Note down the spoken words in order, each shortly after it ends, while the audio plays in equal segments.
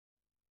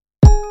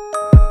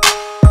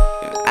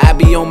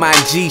be on my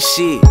G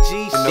shit,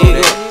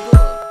 nigga.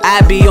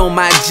 I be on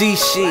my G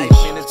shit,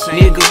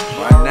 nigga.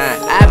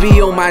 I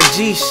be on my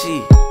G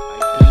shit.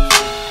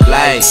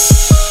 Like,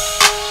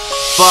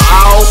 for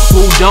all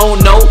who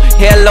don't know,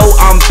 hello,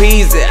 I'm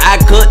Peasy. I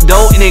cook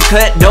dope and then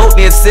cut dope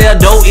and sell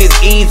dope, it's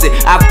easy.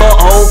 I fuck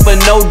hoe for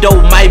no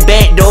dope, my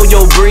back door,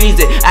 yo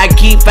breezy. I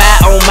keep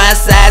fire on my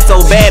side,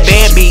 so bad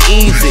be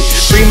easy.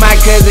 Free my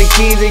cousin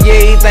Keezy,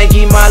 yeah, he think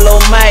he my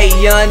little mate.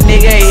 Young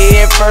nigga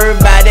here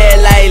first by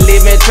that light,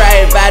 living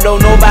trife. I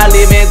don't know about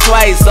living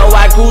twice, so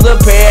I cruise a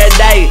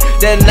paradise.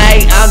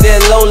 Tonight I'm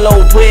just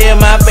low, putting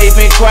my faith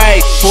in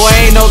Christ. Boy,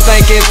 ain't no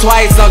thinking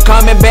twice, I'm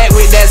coming back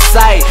with that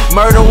sight.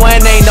 Murder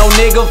one ain't no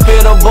nigga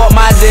fit about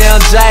my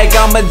damn Jack.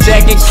 I'm a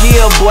Jack and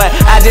Kill boy,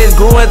 I just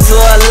grew into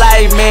a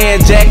life,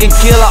 man. Jack and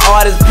Killer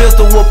artist,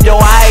 pistol whoop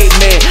your height,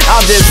 man.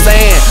 I'm just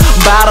saying,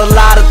 bout a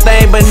lot of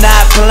things but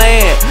not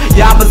playing.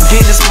 Y'all was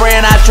get the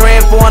spraying, I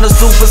transform to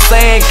Super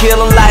Saiyan.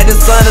 Kill 'em like the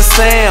son of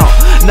Sam.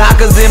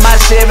 Knockers in my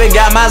Chevy,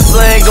 got my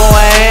son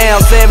going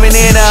ham. 7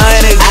 in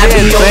 100, I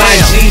be on my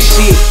G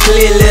shit.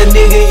 Clear little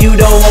nigga, you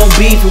don't want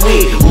beef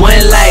with.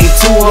 1 light,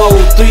 2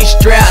 hoes, 3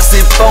 straps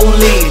and 4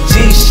 leads.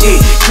 G shit,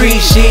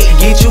 Creed shit,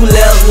 get you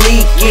left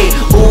leaking.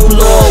 Ooh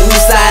Lord, we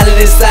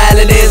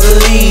silent as a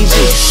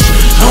legion.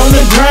 On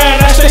the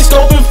grind, I stay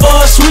scoping for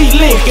a sweet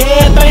lick.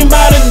 Everything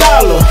by the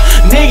dollar,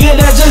 nigga,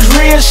 that's just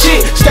real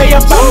shit. Stay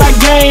up out my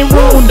game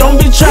room, don't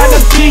be trying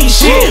to peek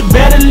shit.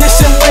 Better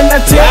listen when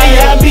I tell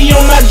you I be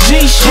on my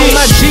G shit. On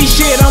my G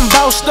shit, I'm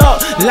bossed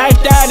up,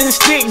 lifed out and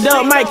sticked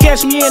up. Might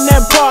catch me in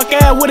that park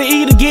out with a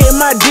E to getting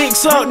my dick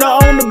sucked.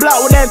 On the block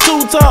with that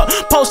 2-talk,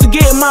 post to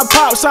getting my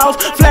pops off.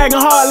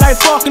 Flagging hard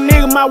like fucking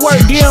nigga, my work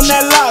give him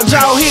that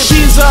lockjaw. Hit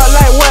pizza up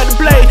like what to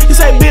play. He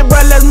say, big bro,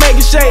 let's make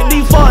it shake.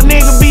 These fuck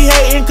niggas be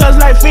hating, cause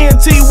like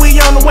FNT, we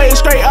on the way.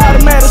 Straight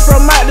automatics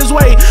from out this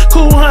way.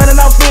 Cool 100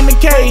 off in the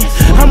K.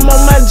 I'm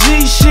on my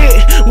G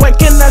shit, what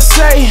can I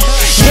say?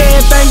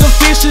 Everything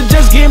official,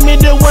 just give me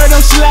the word,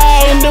 I'm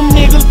sliding. Them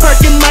niggas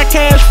perking my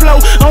cash flow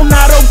on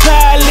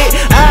autopilot.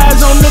 Eyes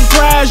on the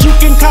prize, you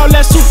can call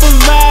that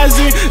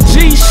supervising.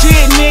 G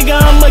shit, nigga,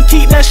 I'ma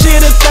keep that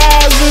shit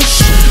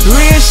 1,000.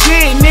 Real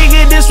shit,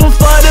 nigga, this one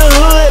for the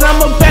hood.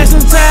 I'm a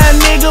passing time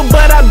nigga,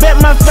 but I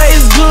bet my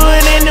face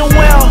good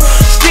anywhere.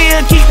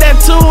 Still keep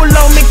that tool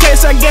on me in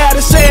case I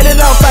gotta set it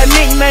off. I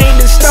nicknamed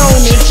it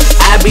Stoney.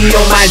 I be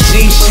on my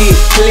G shit,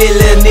 clear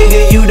little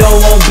nigga, you don't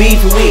want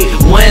beef with.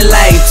 1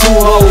 light, 2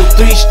 hoes,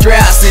 3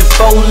 straps and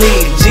 4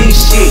 leads. G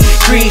shit,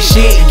 Creed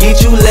shit,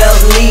 get you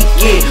left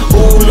leaking.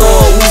 Ooh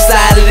Lord, we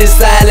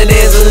silent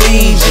as a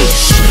legion.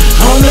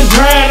 On the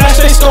grind, I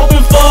stay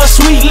scoping for a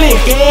sweet lick.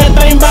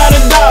 Everything by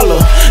the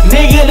dollar,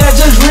 nigga, that's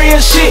just real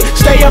shit.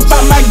 Stay up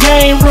out my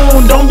game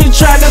room, don't be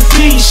trying to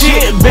peek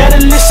shit. Better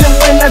listen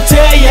when I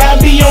tell you I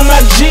be on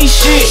my G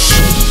shit.